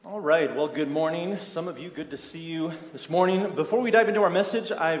right, well, good morning. Some of you, good to see you this morning. Before we dive into our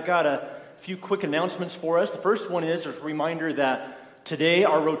message, I've got a few quick announcements for us. The first one is a reminder that today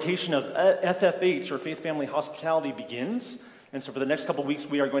our rotation of FFH, or Faith Family Hospitality, begins. And so for the next couple weeks,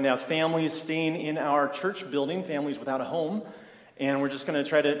 we are going to have families staying in our church building, families without a home, and we're just going to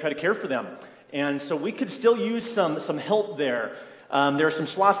try to care for them. And so we could still use some help there. There are some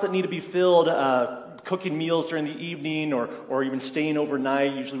slots that need to be filled, cooking meals during the evening or even staying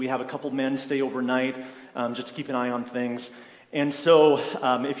overnight. Usually we have a couple men stay overnight just to keep an eye on things. And so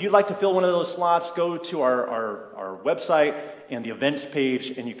if you'd like to fill one of those slots, go to our website and the events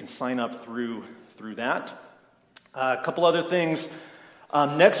page, and you can sign up through that. A couple other things.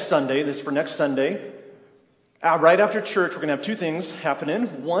 Next Sunday, this is for next Sunday, right after church, we're going to have two things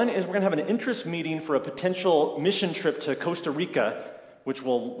happening. One is we're going to have an interest meeting for a potential mission trip to Costa Rica, which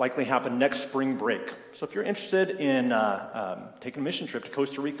will likely happen next spring break. So if you're interested in taking a mission trip to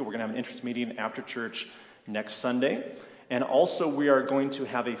Costa Rica, we're going to have an interest meeting after church next Sunday. And also we are going to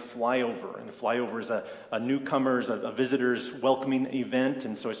have a flyover. And the flyover is a newcomers, a visitors welcoming event.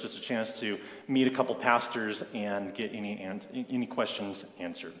 And so it's just a chance to meet a couple pastors and get any questions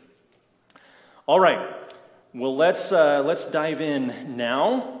answered. All right. Well, let's dive in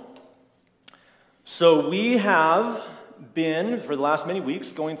now. So we have been, for the last many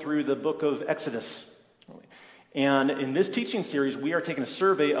weeks, going through the book of Exodus. And in this teaching series, we are taking a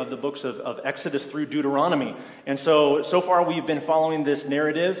survey of the books of Exodus through Deuteronomy. And so far we've been following this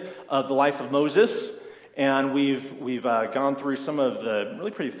narrative of the life of Moses, and we've gone through some of the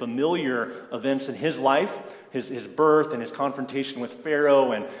really pretty familiar events in his life, his birth and his confrontation with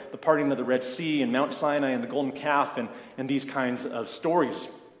Pharaoh and the parting of the Red Sea and Mount Sinai and the golden calf and these kinds of stories.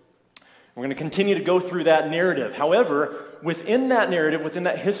 We're going to continue to go through that narrative. However, within that narrative, within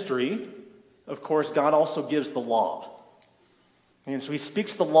that history, of course, God also gives the law. And so he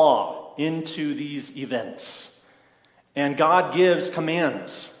speaks the law into these events. And God gives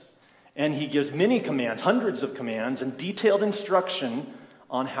commands. And he gives many commands, hundreds of commands, and detailed instruction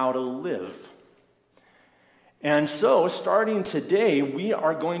on how to live. And so, starting today, we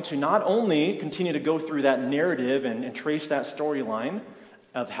are going to not only continue to go through that narrative and trace that storyline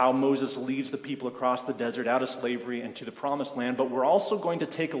of how Moses leads the people across the desert out of slavery and to the promised land, but we're also going to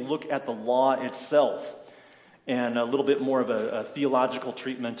take a look at the law itself and a little bit more of a theological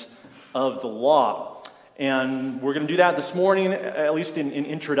treatment of the law. And we're going to do that this morning, at least in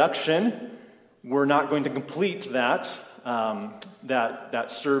introduction. We're not going to complete that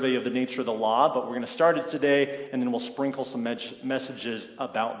survey of the nature of the law, but we're going to start it today, and then we'll sprinkle some messages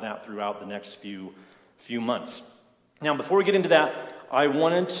about that throughout the next few months. Now, before we get into that, I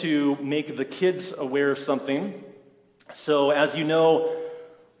wanted to make the kids aware of something. So, as you know,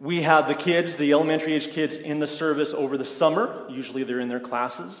 we have the kids, the elementary age kids, in the service over the summer. Usually they're in their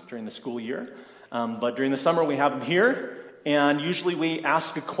classes during the school year. But during the summer, we have them here. And usually we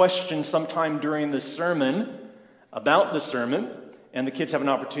ask a question sometime during the sermon about the sermon. And the kids have an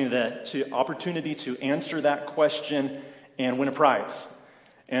opportunity to answer that question and win a prize.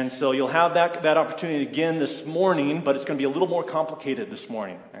 And so you'll have that opportunity again this morning, but it's going to be a little more complicated this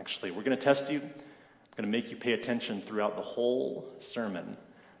morning, actually. We're going to test you. I'm going to make you pay attention throughout the whole sermon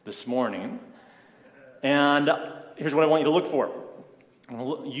this morning. And here's what I want you to look for.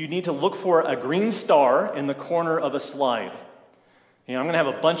 You need to look for a green star in the corner of a slide. I'm going to have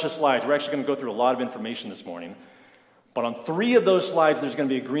a bunch of slides. We're actually going to go through a lot of information this morning. But on 3 of those slides, there's going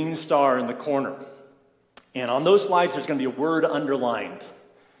to be a green star in the corner. And on those slides, there's going to be a word underlined.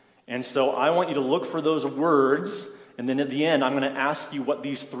 And so I want you to look for those words, and then at the end, I'm going to ask you what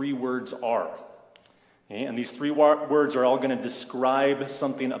these 3 words are. Okay? And these 3 words are all going to describe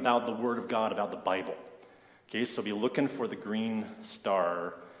something about the Word of God, about the Bible. Okay, so be looking for the green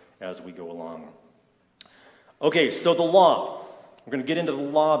star as we go along. Okay, so the law. We're going to get into the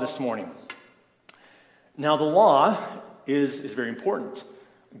law this morning. Now, the law is very important.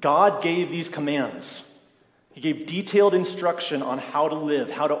 God gave these commands. He gave detailed instruction on how to live,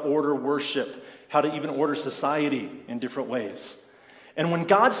 how to order worship, how to even order society in different ways. And when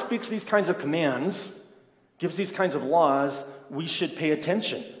God speaks these kinds of commands, gives these kinds of laws, we should pay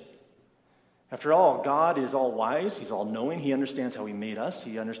attention. After all, God is all wise, he's all knowing, he understands how he made us,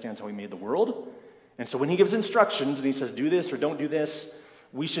 he understands how he made the world. And so when he gives instructions and he says, do this or don't do this,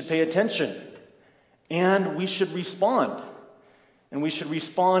 we should pay attention. And we should respond. And we should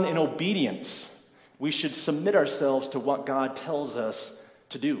respond in obedience. We should submit ourselves to what God tells us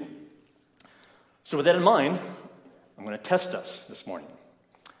to do. So with that in mind, I'm going to test us this morning.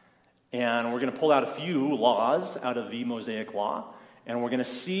 And we're going to pull out a few laws out of the Mosaic Law, and we're going to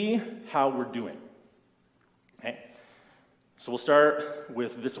see how we're doing. Okay? So we'll start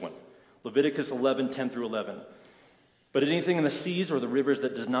with this one, Leviticus 11:10 through 11. But anything in the seas or the rivers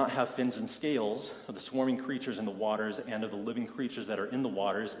that does not have fins and scales, of the swarming creatures in the waters and of the living creatures that are in the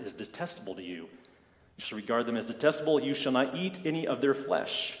waters, is detestable to you. You shall regard them as detestable. You shall not eat any of their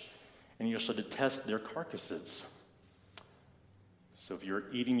flesh, and you shall detest their carcasses. So if you're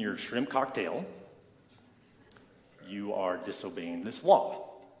eating your shrimp cocktail, you are disobeying this law.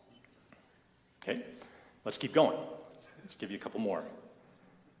 Okay, let's keep going. Let's give you a couple more.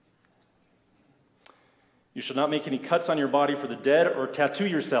 You shall not make any cuts on your body for the dead or tattoo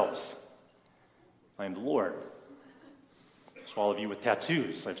yourselves. I am the Lord. So all of you with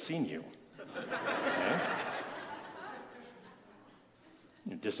tattoos, I've seen you. Okay?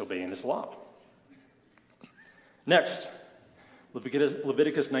 You're disobeying this law. Next,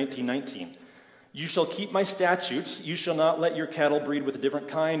 Leviticus 19:19. You shall keep my statutes. You shall not let your cattle breed with a different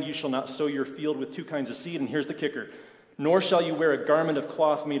kind. You shall not sow your field with two kinds of seed. And here's the kicker. Nor shall you wear a garment of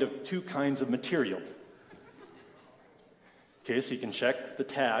cloth made of two kinds of material. Okay, so you can check the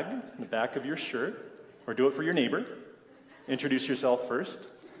tag in the back of your shirt, or do it for your neighbor. Introduce yourself first.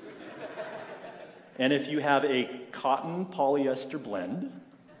 And if you have a cotton polyester blend,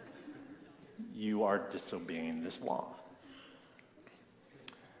 you are disobeying this law.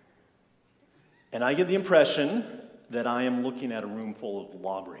 And I get the impression that I am looking at a room full of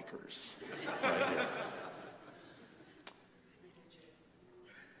lawbreakers right here.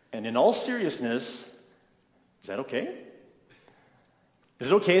 And in all seriousness, is that okay? Is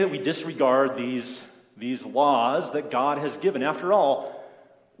it okay that we disregard these laws that God has given? After all,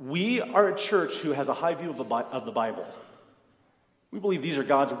 we are a church who has a high view of the Bible. We believe these are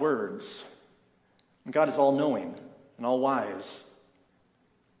God's words. And God is all-knowing and all-wise.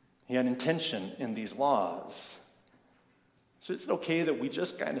 He had intention in these laws. So is it okay that we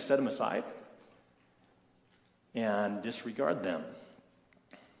just kind of set them aside and disregard them?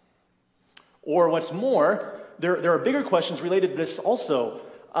 Or what's more, there are bigger questions related to this also.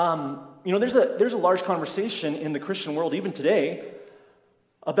 There's a large conversation in the Christian world, even today,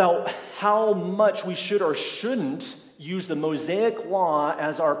 about how much we should or shouldn't use the Mosaic law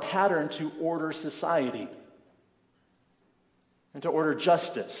as our pattern to order society and to order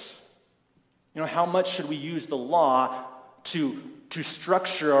justice. How much should we use the law to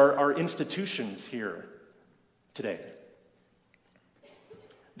structure our institutions here today?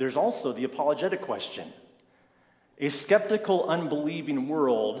 There's also the apologetic question. A skeptical, unbelieving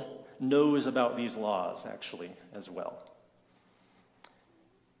world knows about these laws, actually, as well.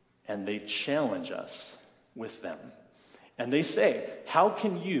 And they challenge us with them. And they say, how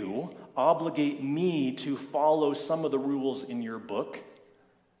can you obligate me to follow some of the rules in your book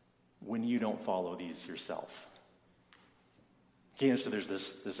when you don't follow these yourself? Okay, so there's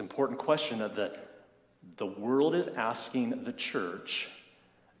this important question that the world is asking the church,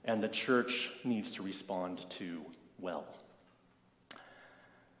 and the church needs to respond to well.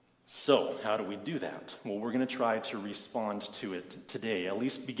 So, how do we do that? Well, we're going to try to respond to it today, at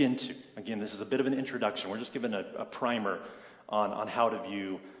least begin to. Again, this is a bit of an introduction. We're just giving a primer on how to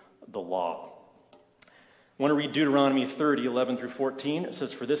view the law. I want to read Deuteronomy 30:11 through 14. It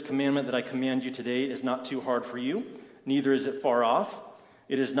says, "For this commandment that I command you today is not too hard for you, neither is it far off.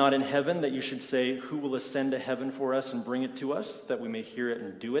 It is not in heaven that you should say, 'Who will ascend to heaven for us and bring it to us, that we may hear it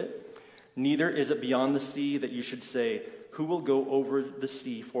and do it?' Neither is it beyond the sea that you should say, 'Who will go over the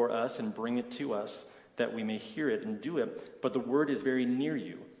sea for us and bring it to us, that we may hear it and do it?' But the word is very near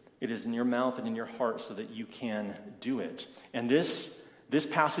you. It is in your mouth and in your heart, so that you can do it." And this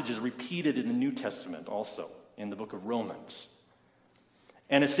passage is repeated in the New Testament also, in the book of Romans.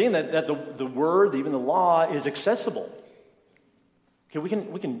 And it's saying that the word, even the law, is accessible. Okay,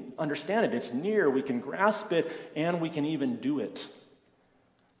 we can understand it. It's near. We can grasp it, and we can even do it.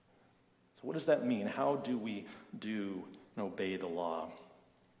 So what does that mean? How do we do and obey the law?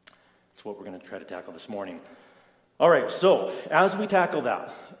 That's what we're going to try to tackle this morning. All right, so as we tackle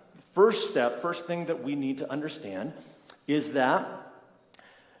that, first thing that we need to understand is that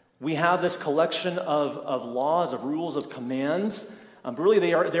we have this collection of laws, of rules, of commands. But really,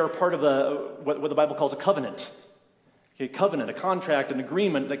 they are part of what the Bible calls a covenant. A covenant, a contract, an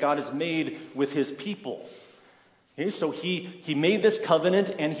agreement that God has made with his people. Okay, so he made this covenant,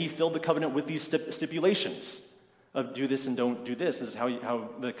 and he filled the covenant with these stipulations of do this and don't do this. This is how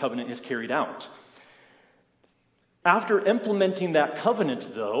the covenant is carried out. After implementing that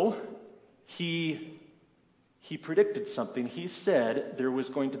covenant, though, he predicted something. He said there was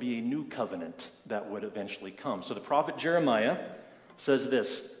going to be a new covenant that would eventually come. So the prophet Jeremiah says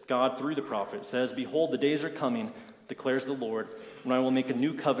this. God, through the prophet, says, "Behold, the days are coming, declares the Lord, when I will make a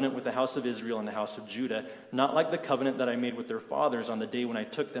new covenant with the house of Israel and the house of Judah, not like the covenant that I made with their fathers on the day when I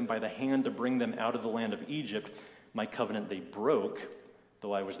took them by the hand to bring them out of the land of Egypt, my covenant they broke,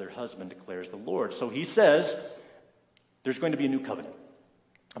 though I was their husband, declares the Lord. So he says, there's going to be a new covenant.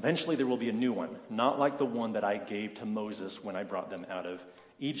 Eventually there will be a new one, not like the one that I gave to Moses when I brought them out of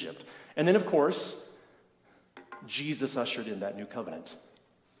Egypt. And then, of course, Jesus ushered in that new covenant.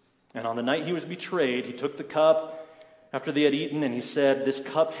 And on the night he was betrayed, he took the cup after they had eaten, and he said, this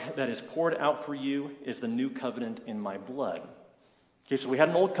cup that is poured out for you is the new covenant in my blood. Okay, so we had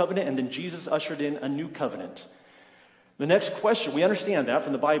an old covenant, and then Jesus ushered in a new covenant. The next question, we understand that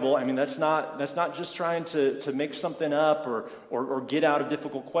from the Bible. I mean, that's not just trying to make something up or get out of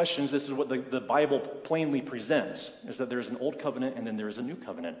difficult questions. This is what the Bible plainly presents, is that there's an old covenant and then there is a new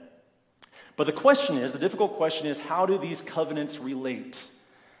covenant. But the difficult question is, how do these covenants relate?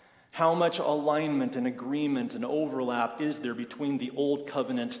 How much alignment and agreement and overlap is there between the old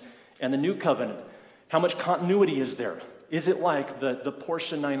covenant and the new covenant? How much continuity is there? Is it like the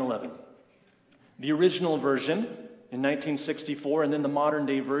Porsche 911? The original version in 1964 and then the modern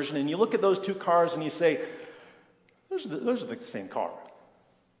day version, and you look at those two cars and you say, those are the same car.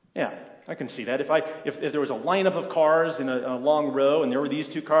 Yeah, I can see that. If there was a lineup of cars in a long row and there were these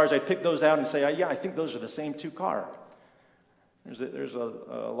two cars, I'd pick those out and say, yeah, I think those are the same two cars. There's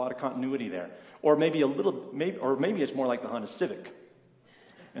a lot of continuity there. Or maybe it's more like the Honda Civic.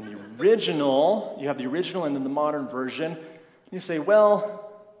 And the original, you have the original and then the modern version, and you say,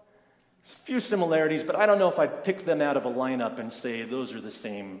 well, there's a few similarities, but I don't know if I'd pick them out of a lineup and say those are the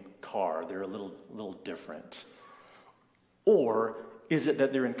same car. They're a little different. Or is it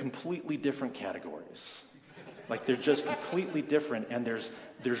that they're in completely different categories? Like they're just completely different, and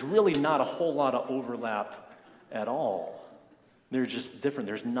there's really not a whole lot of overlap at all. They're just different.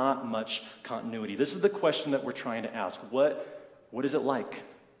 There's not much continuity. This is the question that we're trying to ask. What is it like?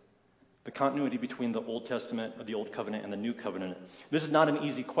 The continuity between the Old Testament, or the Old Covenant, and the New Covenant. This is not an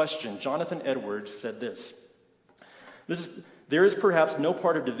easy question. Jonathan Edwards said this. There is perhaps no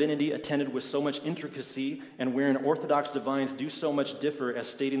part of divinity attended with so much intricacy, and wherein Orthodox divines do so much differ as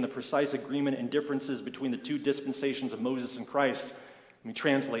stating the precise agreement and differences between the two dispensations of Moses and Christ. Let me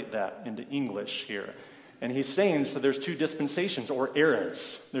translate that into English here. And he's saying, so there's two dispensations or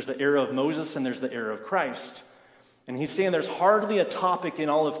eras. There's the era of Moses and there's the era of Christ. And he's saying there's hardly a topic in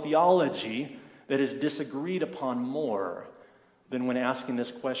all of theology that is disagreed upon more than when asking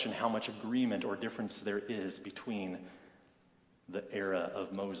this question, how much agreement or difference there is between the era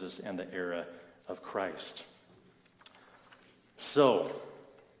of Moses and the era of Christ. So,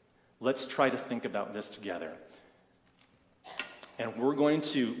 let's try to think about this together. And we're going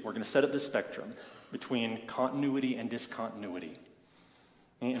to set up this spectrum between continuity and discontinuity.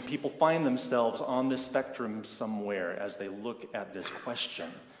 And people find themselves on this spectrum somewhere as they look at this question.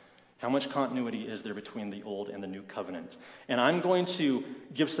 How much continuity is there between the Old and the New Covenant? And I'm going to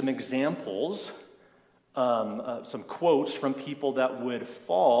give some examples, some quotes from people that would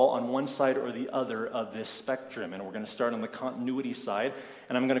fall on one side or the other of this spectrum. And we're going to start on the continuity side.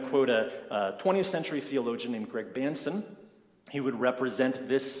 And I'm going to quote a 20th century theologian named Greg Banson. He would represent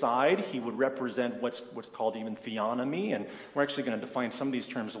this side. He would represent what's called even theonomy, and we're actually going to define some of these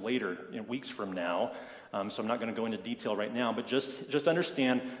terms later, in weeks from now. So I'm not going to go into detail right now, but just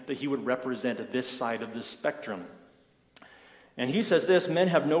understand that he would represent this side of the spectrum. And he says this: men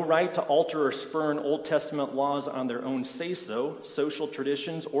have no right to alter or spurn Old Testament laws on their own say-so, social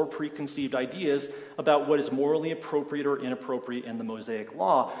traditions, or preconceived ideas about what is morally appropriate or inappropriate in the Mosaic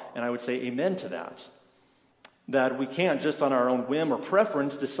law. And I would say amen to that. That we can't just on our own whim or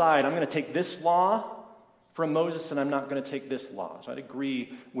preference decide, I'm going to take this law from Moses and I'm not going to take this law. So I'd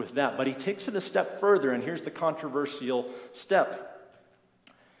agree with that. But he takes it a step further, and here's the controversial step.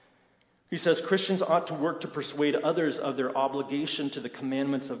 He says Christians ought to work to persuade others of their obligation to the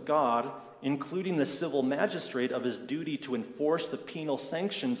commandments of God, including the civil magistrate of his duty to enforce the penal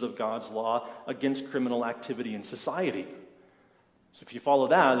sanctions of God's law against criminal activity in society. So if you follow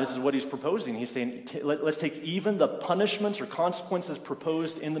that, this is what he's proposing. He's saying, let's take even the punishments or consequences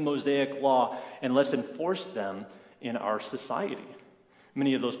proposed in the Mosaic law and let's enforce them in our society.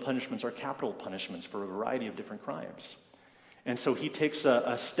 Many of those punishments are capital punishments for a variety of different crimes. And so he takes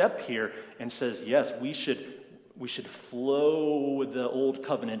a step here and says, yes, we should flow the old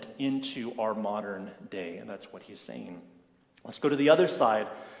covenant into our modern day. And that's what he's saying. Let's go to the other side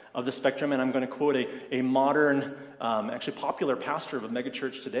of the spectrum, and I'm going to quote a modern, actually popular pastor of a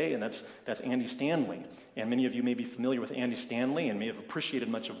megachurch today, and that's Andy Stanley. And many of you may be familiar with Andy Stanley and may have appreciated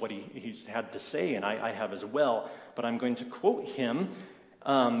much of what he's had to say, and I have as well. But I'm going to quote him,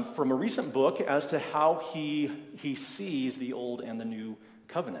 from a recent book as to how he sees the Old and the New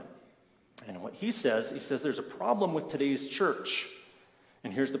Covenant. And what he says there's a problem with today's church.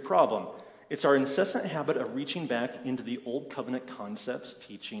 And here's the problem. It's our incessant habit of reaching back into the Old Covenant concepts,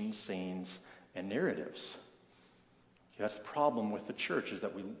 teachings, sayings, and narratives. That's the problem with the church, is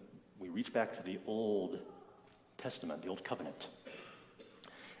that we reach back to the Old Testament, the Old Covenant.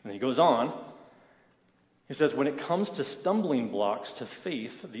 And then he goes on. He says, when it comes to stumbling blocks to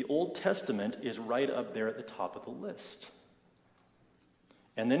faith, the Old Testament is right up there at the top of the list.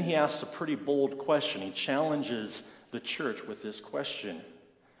 And then he asks a pretty bold question. He challenges the church with this question.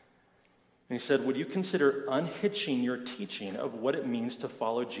 And he said, would you consider unhitching your teaching of what it means to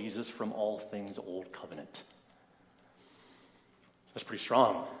follow Jesus from all things Old Covenant? That's pretty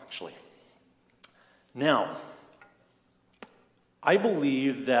strong, actually. Now, I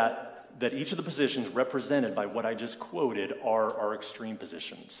believe that each of the positions represented by what I just quoted are extreme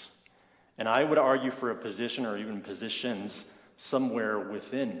positions. And I would argue for a position or even positions somewhere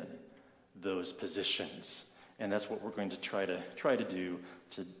within those positions. And that's what we're going to try to do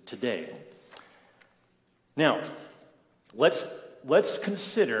today. Now, let's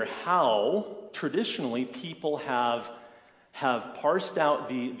consider how traditionally people have parsed out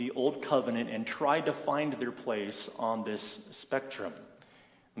the Old Covenant and tried to find their place on this spectrum.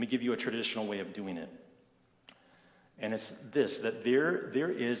 Let me give you a traditional way of doing it. And it's this, that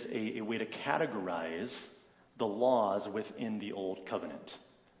there is a way to categorize the laws within the Old Covenant.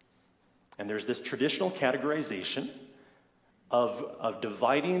 And there's this traditional categorization of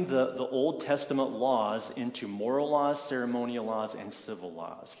dividing the Old Testament laws into moral laws, ceremonial laws, and civil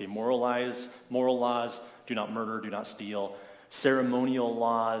laws. Okay, moral laws, do not murder, do not steal. Ceremonial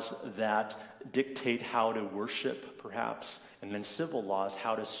laws that dictate how to worship, perhaps. And then civil laws,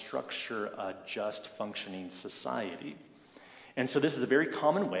 how to structure a just functioning society. And so this is a very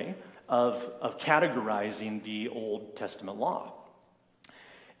common way of categorizing the Old Testament law.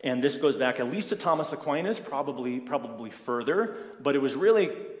 And this goes back at least to Thomas Aquinas, probably further, but it was really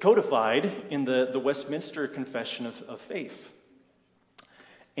codified in the Westminster Confession of Faith.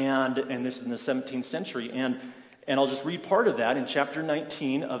 And this is in the 17th century. And I'll just read part of that in chapter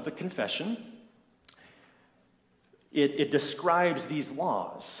 19 of the Confession. It describes these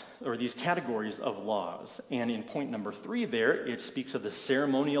laws, or these categories of laws. And in point number 3 there, it speaks of the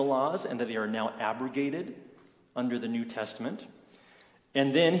ceremonial laws and that they are now abrogated under the New Testament.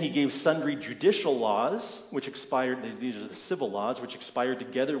 And then he gave sundry judicial laws, which expired, these are the civil laws, which expired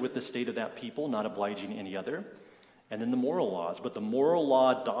together with the state of that people, not obliging any other. And then the moral laws. But the moral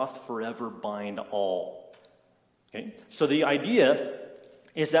law doth forever bind all. Okay? So the idea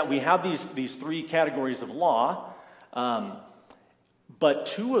is that we have these 3 categories of law, but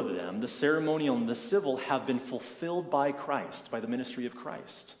 2 of them, the ceremonial and the civil, have been fulfilled by Christ, by the ministry of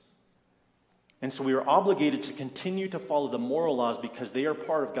Christ. And so we are obligated to continue to follow the moral laws because they are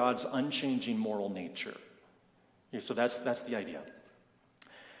part of God's unchanging moral nature. Okay, so that's the idea.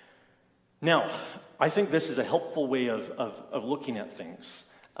 Now, I think this is a helpful way of looking at things.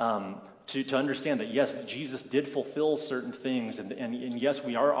 To understand that, yes, Jesus did fulfill certain things, and yes,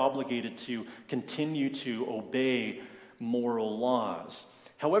 we are obligated to continue to obey moral laws.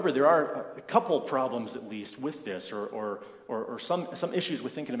 However, there are a couple problems, at least, with this, or some issues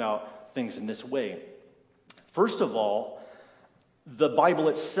with thinking about things in this way. First of all, the Bible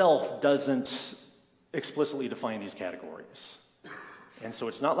itself doesn't explicitly define these categories. And so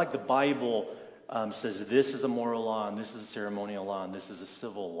it's not like the Bible says this is a moral law, and this is a ceremonial law, and this is a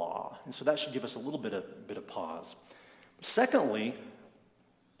civil law. And so that should give us a little bit of pause. Secondly,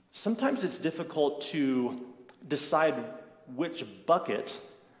 sometimes it's difficult to decide which bucket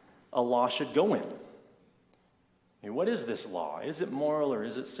a law should go in. I mean, what is this law? Is it moral or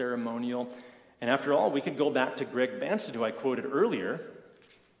is it ceremonial? And after all, we could go back to Greg Banson, who I quoted earlier,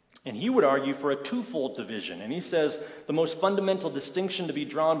 and he would argue for a twofold division. And he says the most fundamental distinction to be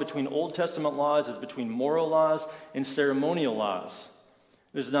drawn between Old Testament laws is between moral laws and ceremonial laws.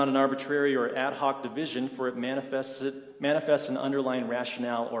 This is not an arbitrary or ad hoc division, for it manifests an underlying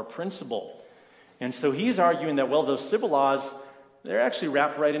rationale or principle. And so he's arguing that, well, those civil laws, they're actually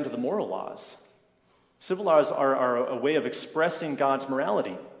wrapped right into the moral laws. Civil laws are a way of expressing God's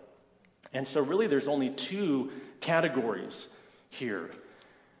morality. And so really there's only 2 categories here.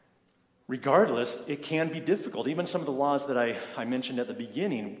 Regardless, it can be difficult. Even some of the laws that I mentioned at the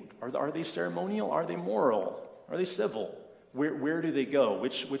beginning, are they ceremonial? Are they moral? Are they civil? Where do they go?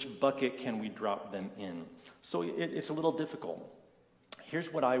 Which bucket can we drop them in? So it's a little difficult.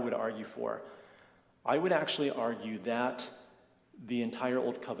 Here's what I would argue for. I would actually argue that the entire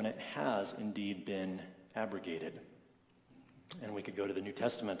Old Covenant has indeed been abrogated. And we could go to the New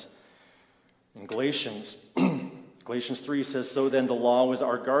Testament. In Galatians, Galatians 3 says, "So then the law was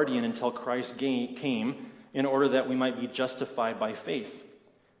our guardian until Christ came, in order that we might be justified by faith.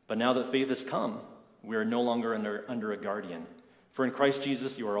 But now that faith has come, we are no longer under a guardian. For in Christ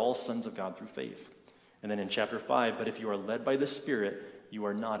Jesus you are all sons of God through faith." And then in chapter 5, "But if you are led by the Spirit, you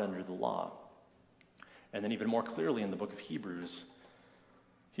are not under the law." And then even more clearly in the book of Hebrews,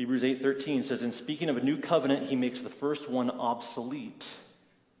 Hebrews 8:13 says, "In speaking of a new covenant, he makes the first one obsolete.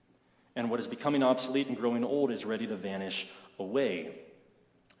 And what is becoming obsolete and growing old is ready to vanish away."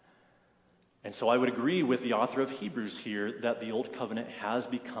 And so I would agree with the author of Hebrews here that the old covenant has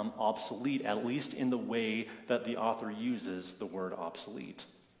become obsolete, at least in the way that the author uses the word obsolete.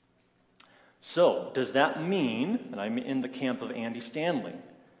 So, does that mean, and I'm in the camp of Andy Stanley,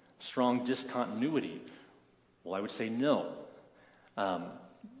 strong discontinuity? Well, I would say no.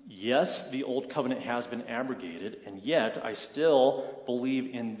 Yes, the old covenant has been abrogated, and yet I still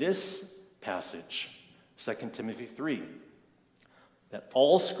believe in this passage, 2 Timothy 3, that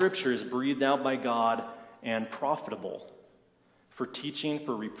all Scripture is breathed out by God and profitable for teaching,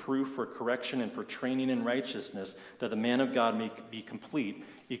 for reproof, for correction, and for training in righteousness, that the man of God may be complete,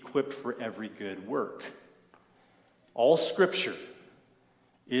 equipped for every good work. All Scripture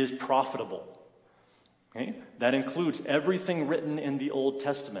is profitable. Okay? That includes everything written in the Old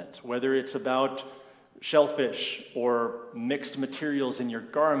Testament, whether it's about shellfish or mixed materials in your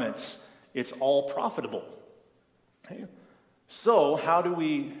garments, it's all profitable. Okay? So how do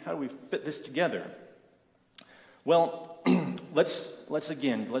we fit this together? Well, let's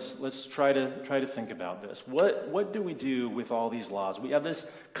try to think about this. What do we do with all these laws? We have this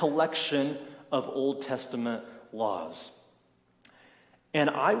collection of Old Testament laws. And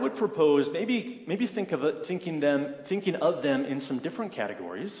I would propose maybe thinking of them in some different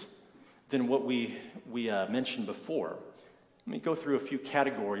categories than what we mentioned before. Let me go through a few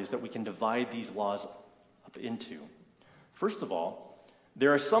categories that we can divide these laws up into. First of all,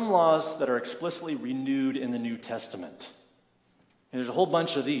 there are some laws that are explicitly renewed in the New Testament. And there's a whole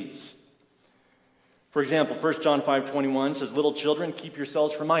bunch of these. For example, 1 John 5:21 says, "Little children, keep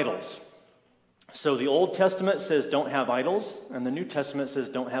yourselves from idols." So the Old Testament says don't have idols, and the New Testament says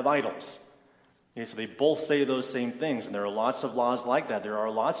don't have idols. Okay, so they both say those same things, and there are lots of laws like that. There are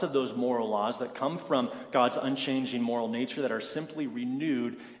lots of those moral laws that come from God's unchanging moral nature that are simply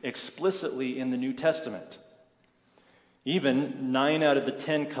renewed explicitly in the New Testament. Even 9 out of the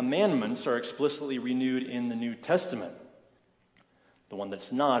 10 commandments are explicitly renewed in the New Testament. The one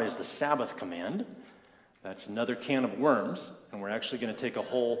that's not is the Sabbath command. That's another can of worms, and we're actually going to take a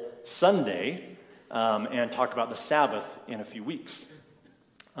whole Sunday and talk about the Sabbath in a few weeks.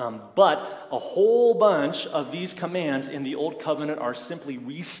 But a whole bunch of these commands in the Old Covenant are simply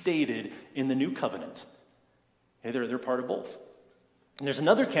restated in the New Covenant. Okay, they're part of both. And there's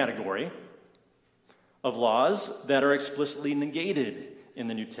another category of laws that are explicitly negated in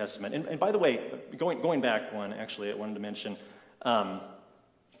the New Testament. And by the way, going back one, actually, I wanted to mention,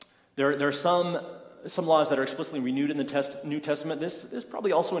 there are some laws that are explicitly renewed in the New Testament. This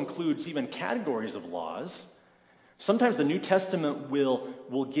probably also includes even categories of laws. Sometimes the New Testament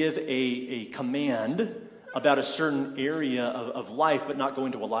will give a command about a certain area of life, but not go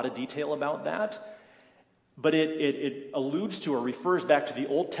into a lot of detail about that. But it alludes to or refers back to the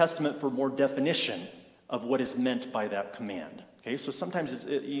Old Testament for more definition of what is meant by that command. Okay, so sometimes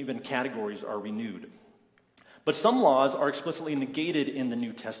even categories are renewed. But some laws are explicitly negated in the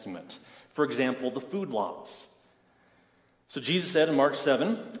New Testament. For example, the food laws. So Jesus said in Mark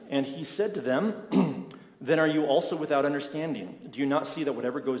 7, "And he said to them, 'Then are you also without understanding? Do you not see that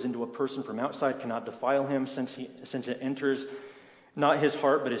whatever goes into a person from outside cannot defile him, since it enters not his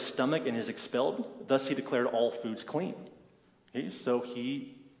heart but his stomach and is expelled? Thus he declared all foods clean.'" Okay, so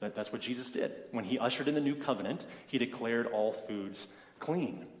that's what Jesus did. When he ushered in the new covenant, he declared all foods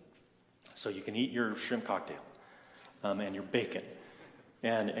clean. So you can eat your shrimp cocktail and your bacon.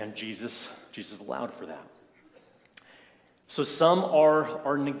 And Jesus allowed for that. So some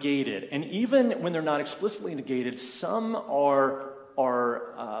are negated. And even when they're not explicitly negated, some are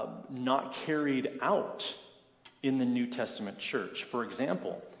not carried out in the New Testament church. For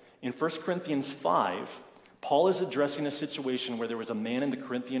example, in 1 Corinthians 5, Paul is addressing a situation where there was a man in the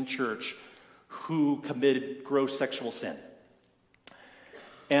Corinthian church who committed gross sexual sin.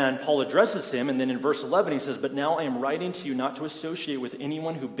 And Paul addresses him, and then in verse 11 he says, "But now I am writing to you not to associate with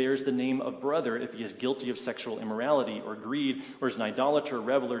anyone who bears the name of brother if he is guilty of sexual immorality or greed or is an idolater,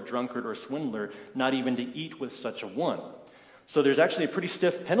 reveler, drunkard, or swindler, not even to eat with such a one." So there's actually a pretty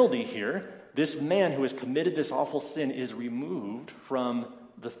stiff penalty here. This man who has committed this awful sin is removed from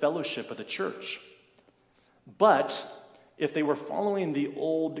the fellowship of the church. But if they were following the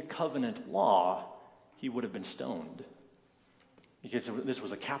old covenant law, he would have been stoned, because this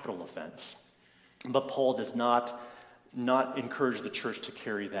was a capital offense. But Paul does not encourage the church to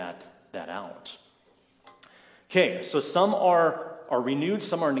carry that out. Okay, so some are renewed,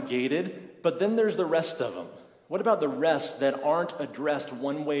 some are negated, but then there's the rest of them. What about the rest that aren't addressed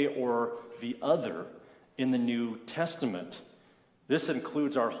one way or the other in the New Testament? This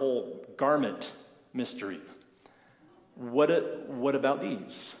includes our whole garment mystery. What about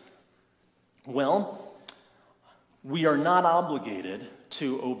these? Well, we are not obligated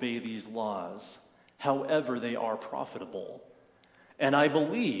to obey these laws. However, they are profitable. And I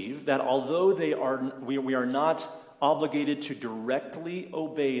believe that although we are not obligated to directly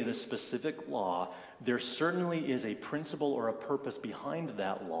obey the specific law, there certainly is a principle or a purpose behind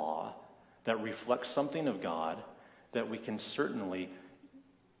that law that reflects something of God that we can certainly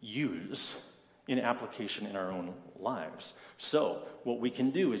use in application in our own lives. So, what we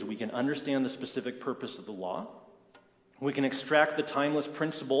can do is we can understand the specific purpose of the law. We can extract the timeless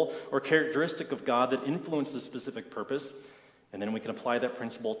principle or characteristic of God that influences the specific purpose, and then we can apply that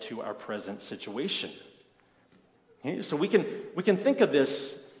principle to our present situation. Okay? So we can think of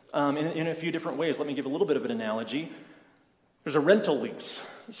this in a few different ways. Let me give a little bit of an analogy. There's a rental lease.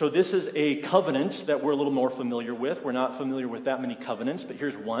 So this is a covenant that we're a little more familiar with. We're not familiar with that many covenants, but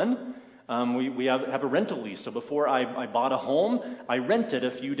here's one. We have a rental lease. So before I bought a home, I rented a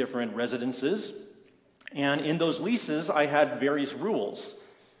few different residences. And in those leases, I had various rules.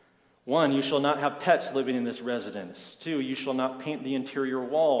 1, you shall not have pets living in this residence. 2, you shall not paint the interior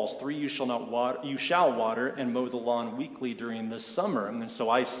walls. 3, you shall water and mow the lawn weekly during the summer. And so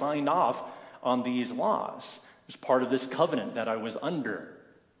I signed off on these laws. It was part of this covenant that I was under.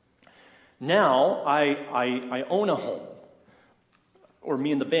 Now I own a home, or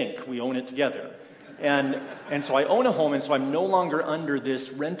me and the bank, we own it together. And so I own a home, and so I'm no longer under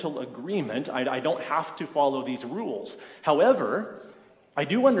this rental agreement. I don't have to follow these rules. However, I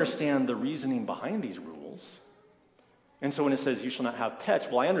do understand the reasoning behind these rules. And so when it says you shall not have pets,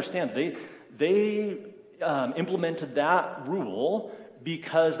 well, I understand. They implemented that rule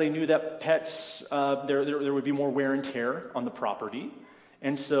because they knew that pets, there would be more wear and tear on the property.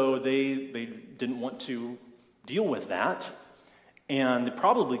 And so they didn't want to deal with that. And they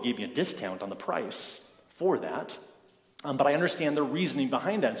probably gave me a discount on the price for that. But I understand the reasoning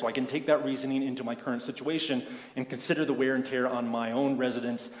behind that. And so I can take that reasoning into my current situation and consider the wear and tear on my own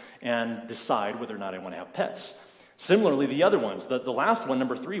residence and decide whether or not I want to have pets. Similarly, the other ones, the last one,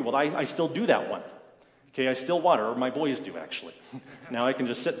 number 3, well, I still do that one. Okay, I still water, or my boys do actually. Now I can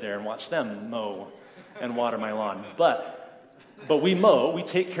just sit there and watch them mow and water my lawn. But we mow, we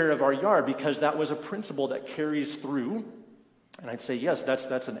take care of our yard because that was a principle that carries through. And I'd say, yes,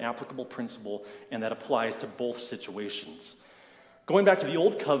 that's an applicable principle, and that applies to both situations. Going back to the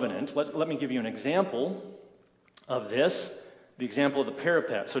Old Covenant, let me give you an example of this, the example of the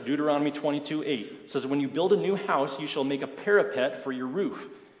parapet. So Deuteronomy 22:8 says, when you build a new house, you shall make a parapet for your roof,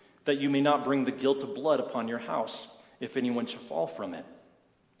 that you may not bring the guilt of blood upon your house, if anyone should fall from it.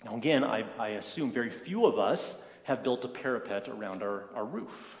 Now again, I assume very few of us have built a parapet around our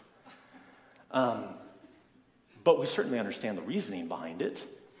roof. But we certainly understand the reasoning behind it.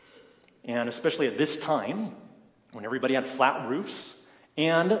 And especially at this time, when everybody had flat roofs,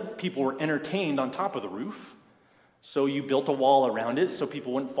 and people were entertained on top of the roof, so you built a wall around it so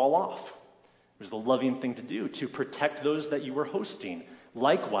people wouldn't fall off. It was the loving thing to do, to protect those that you were hosting.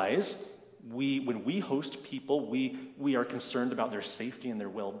 Likewise, when we host people, we are concerned about their safety and their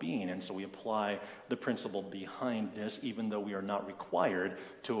well-being, and so we apply the principle behind this, even though we are not required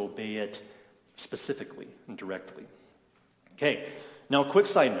to obey it specifically and directly. Okay, now a quick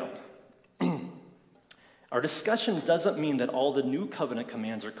side note. Our discussion doesn't mean that all the new covenant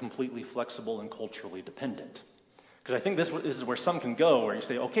commands are completely flexible and culturally dependent. Because I think this is where some can go, where you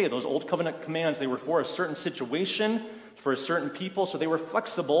say, okay, those old covenant commands, they were for a certain situation, for a certain people, so they were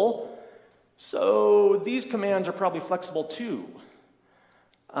flexible. So these commands are probably flexible too.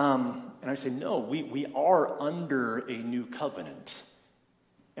 And I say, no, we are under a new covenant.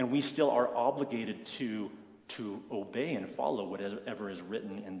 And we still are obligated to obey and follow whatever is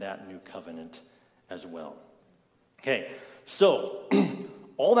written in that new covenant as well. Okay, so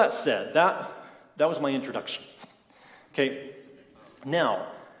all that said, that was my introduction. Okay, now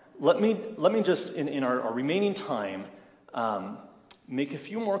let me just in our remaining time make a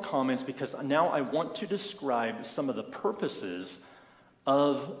few more comments, because now I want to describe some of the purposes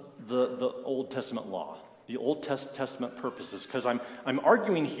of the Old Testament law. The Old Testament purposes, because I'm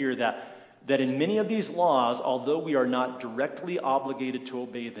arguing here that in many of these laws, although we are not directly obligated to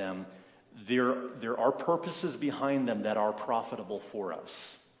obey them, there are purposes behind them that are profitable for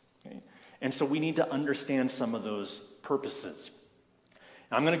us. Okay? And so we need to understand some of those purposes.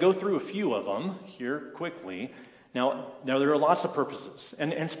 I'm going to go through a few of them here quickly. Now there are lots of purposes.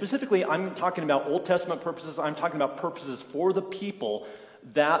 And specifically, I'm talking about Old Testament purposes. I'm talking about purposes for the people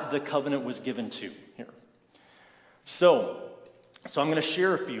that the covenant was given to here. So I'm going to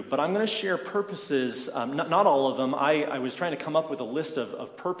share a few, but I'm going to share purposes, not all of them. I was trying to come up with a list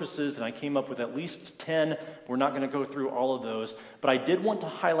of purposes, and I came up with at least 10. We're not going to go through all of those, but I did want to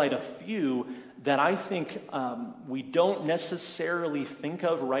highlight a few that I think we don't necessarily think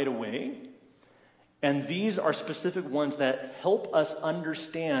of right away, and these are specific ones that help us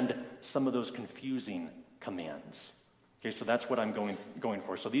understand some of those confusing commands. Okay, so that's what I'm going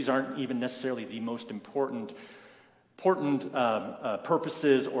for. So these aren't even necessarily the most important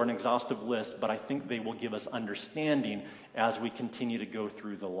purposes or an exhaustive list, but I think they will give us understanding as we continue to go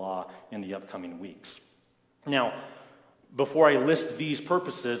through the law in the upcoming weeks. Now, before I list these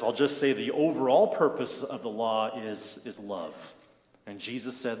purposes, I'll just say the overall purpose of the law is love. And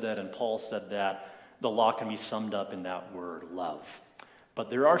Jesus said that, and Paul said that. The law can be summed up in that word, love. But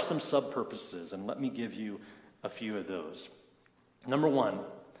there are some sub-purposes, and let me give you a few of those. Number one,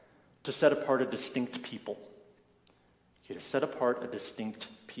 to set apart a distinct people. To set apart a distinct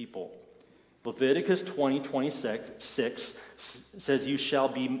people. Leviticus 20:26 says, "You shall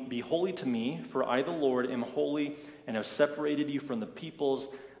be holy to me, for I, the Lord, am holy, and have separated you from the peoples,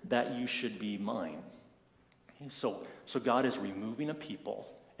 that you should be mine." Okay, so God is removing a people,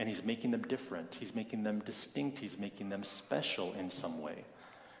 and he's making them different. He's making them distinct. He's making them special in some way.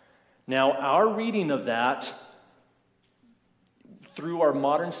 Now, our reading of that, through our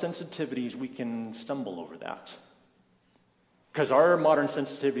modern sensitivities, we can stumble over that. Because our modern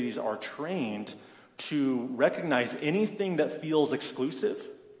sensitivities are trained to recognize anything that feels exclusive,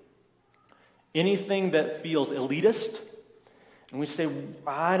 anything that feels elitist, and we say,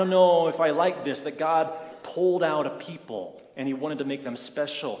 I don't know if I like this, that God pulled out a people and he wanted to make them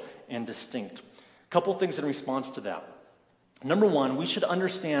special and distinct. A couple things in response to that. Number one, we should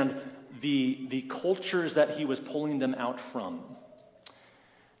understand the cultures that he was pulling them out from.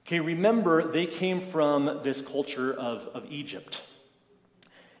 Okay, remember, they came from this culture of Egypt.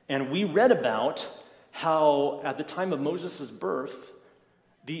 And we read about how at the time of Moses' birth,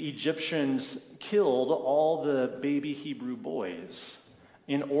 the Egyptians killed all the baby Hebrew boys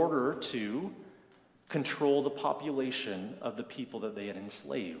in order to control the population of the people that they had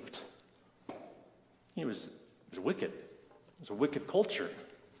enslaved. It was wicked. It was a wicked culture.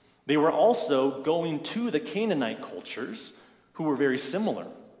 They were also going to the Canaanite cultures, who were very similar.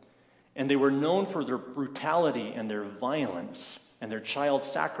 And they were known for their brutality and their violence and their child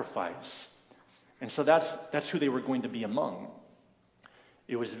sacrifice. And so that's who they were going to be among.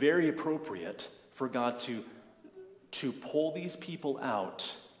 It was very appropriate for God to pull these people out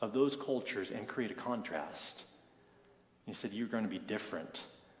of those cultures and create a contrast. He said, you're going to be different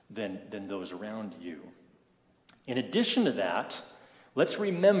than those around you. In addition to that, let's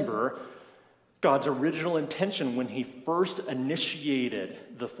remember God's original intention when he first initiated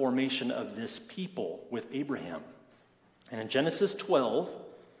the formation of this people with Abraham. And in Genesis 12,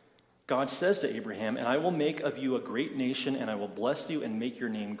 God says to Abraham, "And I will make of you a great nation, and I will bless you and make your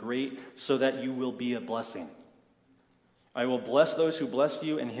name great, so that you will be a blessing. I will bless those who bless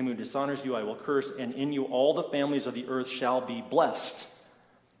you, and him who dishonors you I will curse, and in you all the families of the earth shall be blessed."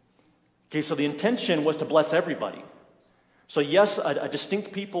 Okay, so the intention was to bless everybody. So yes, a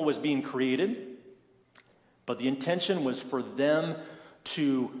distinct people was being created, but the intention was for them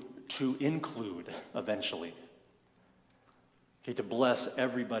to include eventually. Okay, to bless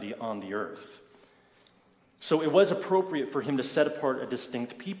everybody on the earth. So it was appropriate for him to set apart a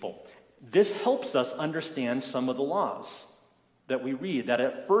distinct people. This helps us understand some of the laws that we read that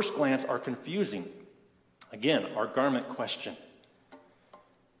at first glance are confusing. Again, our garment question.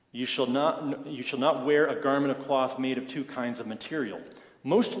 You shall not wear a garment of cloth made of two kinds of material.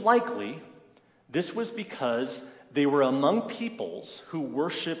 Most likely, this was because they were among peoples who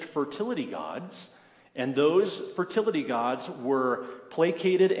worshipped fertility gods, and those fertility gods were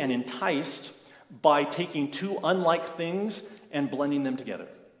placated and enticed by taking two unlike things and blending them together.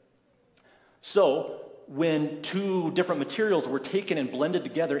 So, when two different materials were taken and blended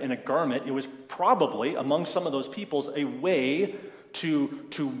together in a garment, it was probably, among some of those peoples, a way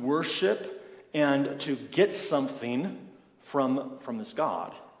to worship and to get something from this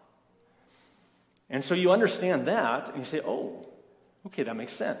God. And so you understand that, and you say, oh, okay, that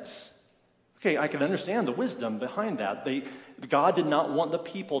makes sense. Okay, I can understand the wisdom behind that. God did not want the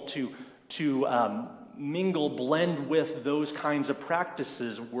people to mingle, blend with those kinds of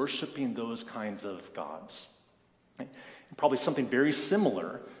practices, worshiping those kinds of gods. Okay? Probably something very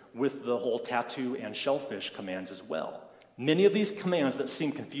similar with the whole tattoo and shellfish commands as well. Many of these commands that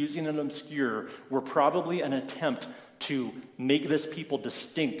seem confusing and obscure were probably an attempt to make this people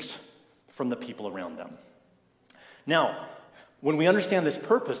distinct from the people around them. Now, when we understand this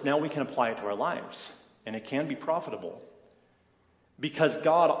purpose, now we can apply it to our lives, and it can be profitable. Because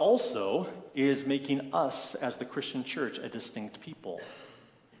God also is making us, as the Christian church, a distinct people.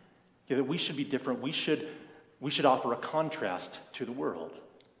 Okay, that we should be different. We should offer a contrast to the world.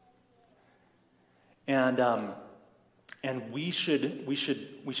 And we should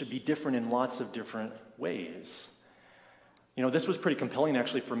be different in lots of different ways. You know, this was pretty compelling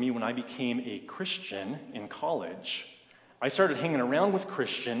actually for me when I became a Christian in college. I started hanging around with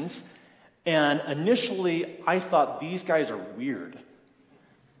Christians, and initially I thought these guys are weird.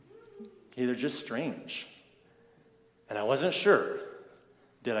 Okay, they're just strange. And I wasn't sure.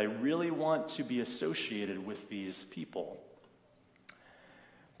 Did I really want to be associated with these people?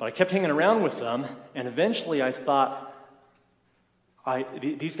 But I kept hanging around with them, and eventually I thought,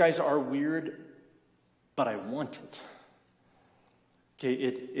 these guys are weird, but I want it. Okay,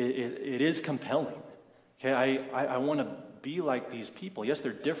 it is compelling. Okay, I want to be like these people. Yes,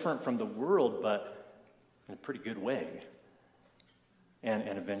 they're different from the world, but in a pretty good way.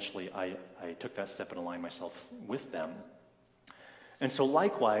 And eventually I took that step and aligned myself with them. And so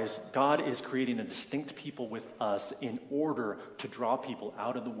likewise, God is creating a distinct people with us in order to draw people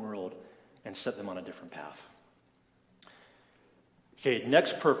out of the world and set them on a different path. Okay,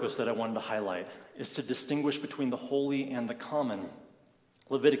 next purpose that I wanted to highlight is to distinguish between the holy and the common.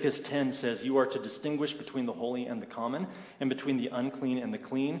 Leviticus 10 says, "You are to distinguish between the holy and the common, and between the unclean and the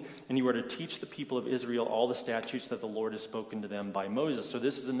clean, and you are to teach the people of Israel all the statutes that the Lord has spoken to them by Moses." So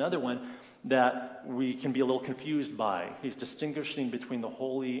this is another one that we can be a little confused by. He's distinguishing between the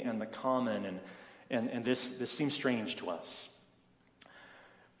holy and the common, and this seems strange to us.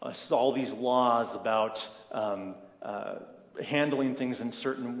 So all these laws about handling things in a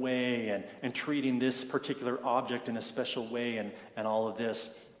certain way and treating this particular object in a special way and all of this.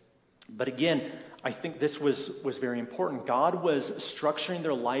 But again, I think this was very important. God was structuring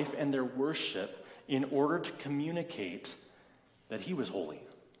their life and their worship in order to communicate that he was holy.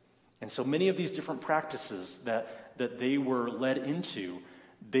 And so many of these different practices that they were led into,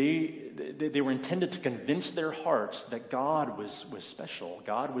 they were intended to convince their hearts that God was special,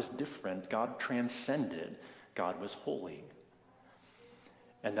 God was different, God transcended, God was holy.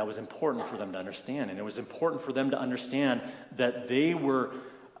 And that was important for them to understand. And it was important for them to understand that they were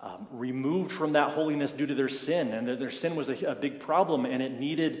removed from that holiness due to their sin, and that their sin was a big problem, and it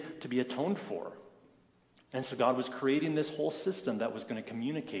needed to be atoned for. And so God was creating this whole system that was going to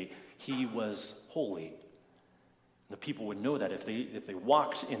communicate he was holy. The people would know that if they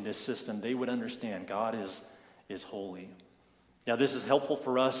walked in this system, they would understand God is holy. Now, this is helpful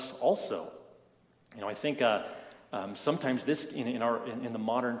for us also. You know, I think sometimes this in the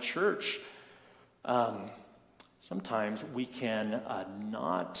modern church, sometimes we can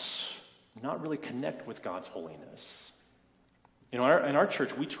not really connect with God's holiness. You know, in our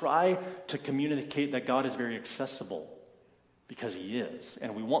church, we try to communicate that God is very accessible because he is.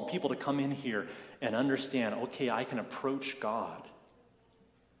 And we want people to come in here and understand, okay, I can approach God.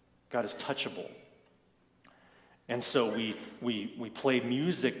 God is touchable. And so we play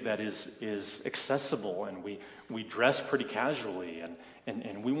music that is accessible, and we dress pretty casually,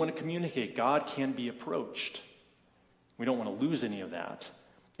 and we want to communicate God can be approached. We don't want to lose any of that.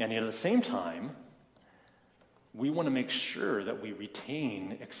 And yet at the same time, we want to make sure that we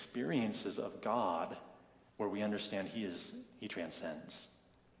retain experiences of God where we understand he transcends.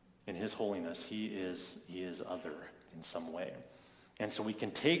 In his holiness, he is other in some way. And so we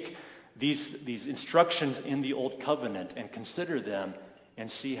can take these instructions in the Old Covenant and consider them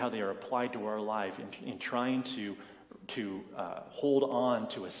and see how they are applied to our life in trying to hold on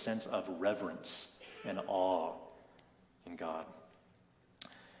to a sense of reverence and awe in God.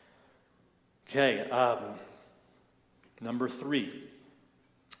 Okay, number 3.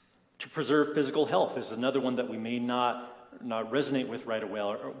 To preserve physical health is another one that we may not resonate with right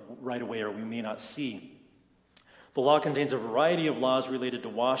away, or we may not see. The law contains a variety of laws related to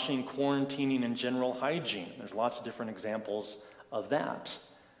washing, quarantining, and general hygiene. There's lots of different examples of that.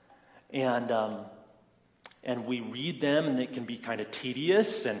 And we read them, and it can be kind of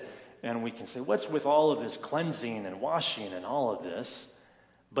tedious, and we can say, what's with all of this cleansing and washing and all of this?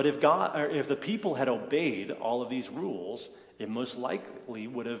 But if the people had obeyed all of these rules, it most likely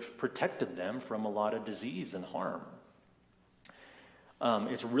would have protected them from a lot of disease and harm.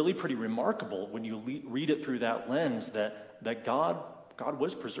 it's really pretty remarkable when you read it through that lens that God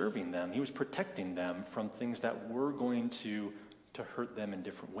was preserving them. He was protecting them from things that were going to hurt them in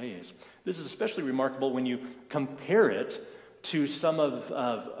different ways. This is especially remarkable when you compare it to some of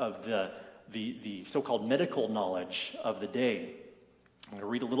the so-called medical knowledge of the day. I'm going to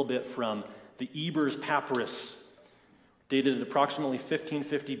read a little bit from the Ebers Papyrus, dated at approximately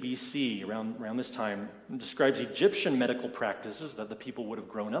 1550 BC, around this time. It describes Egyptian medical practices that the people would have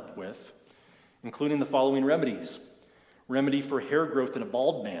grown up with, including the following remedies. Remedy for hair growth in a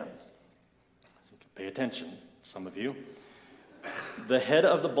bald man. Pay attention, some of you. The head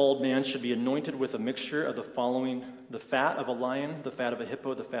of the bald man should be anointed with a mixture of the following: the fat of a lion, the fat of a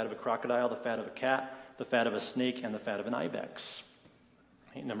hippo, the fat of a crocodile, the fat of a cat, the fat of a snake, and the fat of an ibex.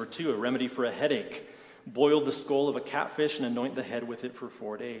 Okay, number 2, a remedy for a headache. Boil the skull of a catfish and anoint the head with it for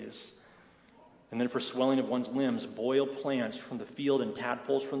 4 days. And then for swelling of one's limbs, boil plants from the field and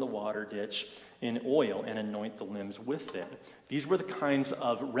tadpoles from the water ditch in oil and anoint the limbs with it. These were the kinds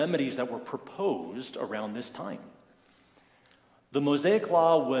of remedies that were proposed around this time. The Mosaic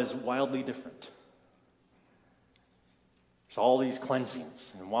Law was wildly different. There's all these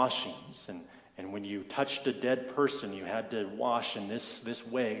cleansings and washings, and when you touched a dead person, you had to wash in this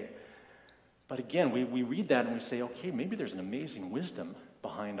way. But again, we read that and we say, okay, maybe there's an amazing wisdom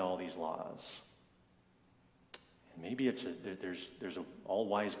behind all these laws. And maybe there's an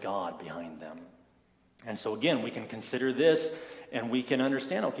all-wise God behind them. And so again, we can consider this and we can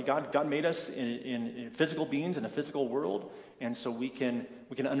understand, okay, God made us in physical beings in a physical world, and so we can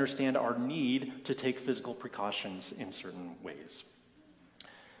understand our need to take physical precautions in certain ways.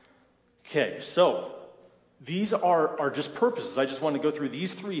 Okay, so these are just purposes. I just want to go through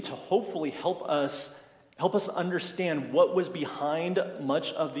these 3 to hopefully help us understand what was behind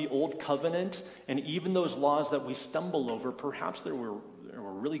much of the Old Covenant, and even those laws that we stumble over. Perhaps there were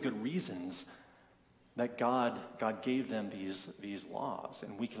really good reasons that God gave them these laws,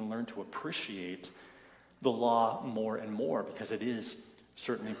 and we can learn to appreciate the law more and more because it is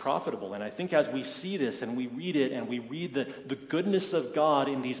certainly profitable. And I think as we see this and we read it and we read the goodness of God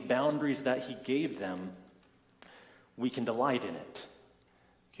in these boundaries that he gave them, we can delight in it.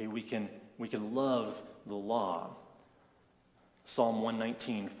 Okay, we can love the law. Psalm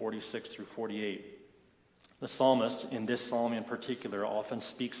 119, 46 through 48. The psalmist, in this psalm in particular, often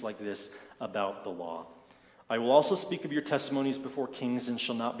speaks like this about the law. I will also speak of your testimonies before kings and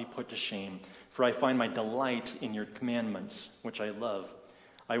shall not be put to shame, for I find my delight in your commandments, which I love.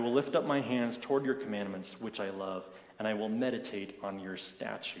 I will lift up my hands toward your commandments, which I love, and I will meditate on your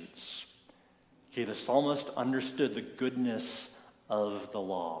statutes. Okay, the psalmist understood the goodness of the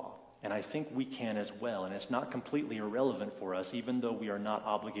law, and I think we can as well, and it's not completely irrelevant for us, even though we are not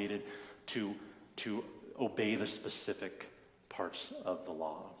obligated to obey the specific parts of the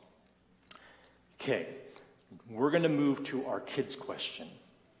law. Okay, we're going to move to our kids' question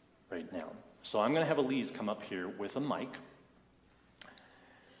right now. So I'm going to have Elise come up here with a mic,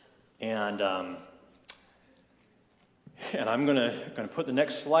 and I'm going to put the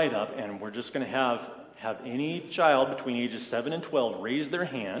next slide up, and we're just going to have any child between ages 7 and 12 raise their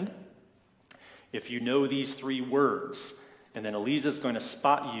hand if you know these 3 words. And then Elisa's going to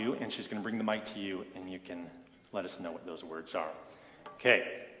spot you, and she's going to bring the mic to you, and you can let us know what those words are.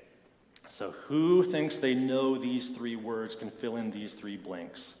 Okay, so who thinks they know these 3 words, can fill in these 3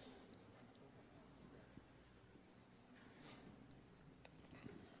 blanks?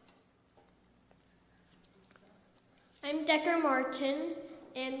 I'm Decker Martin,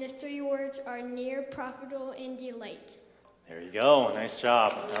 and the 3 words are near, profitable, and delight. There you go. Nice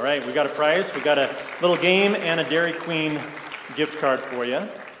job. All right, we got a prize. We got a little game and a Dairy Queen gift card for you. There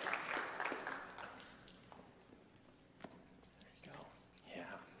you go. Yeah.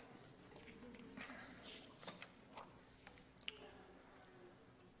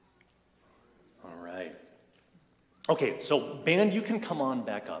 All right. Okay, so band, you can come on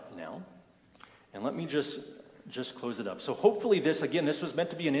back up now. And let me just close it up. So hopefully this was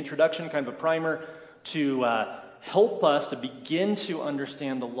meant to be an introduction, kind of a primer to help us to begin to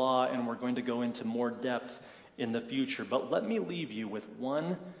understand the law, and we're going to go into more depth in the future. But let me leave you with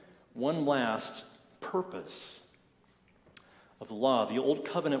one last purpose of the law. The Old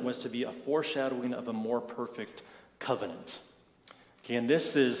Covenant was to be a foreshadowing of a more perfect covenant. Okay, and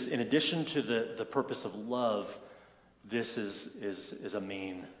this is, in addition to the purpose of love, this is a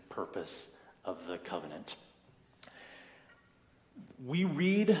main purpose of the covenant. We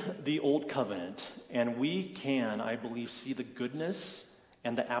read the Old Covenant, and we can, I believe, see the goodness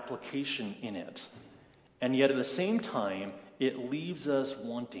and the application in it. And yet, at the same time, it leaves us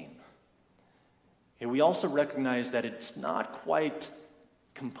wanting. And we also recognize that it's not quite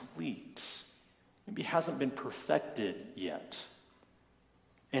complete. Maybe hasn't been perfected yet.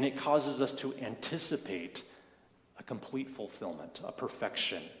 And it causes us to anticipate a complete fulfillment, a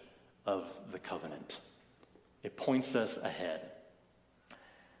perfection of the covenant. It points us ahead.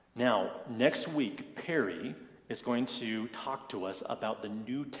 Now, next week, Perry is going to talk to us about the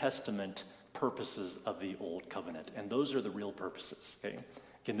New Testament purposes of the Old Covenant. And those are the real purposes, okay?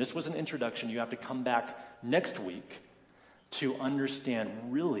 Again, this was an introduction. You have to come back next week to understand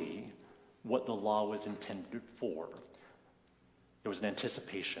really what the law was intended for. It was an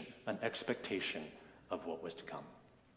anticipation, an expectation of what was to come.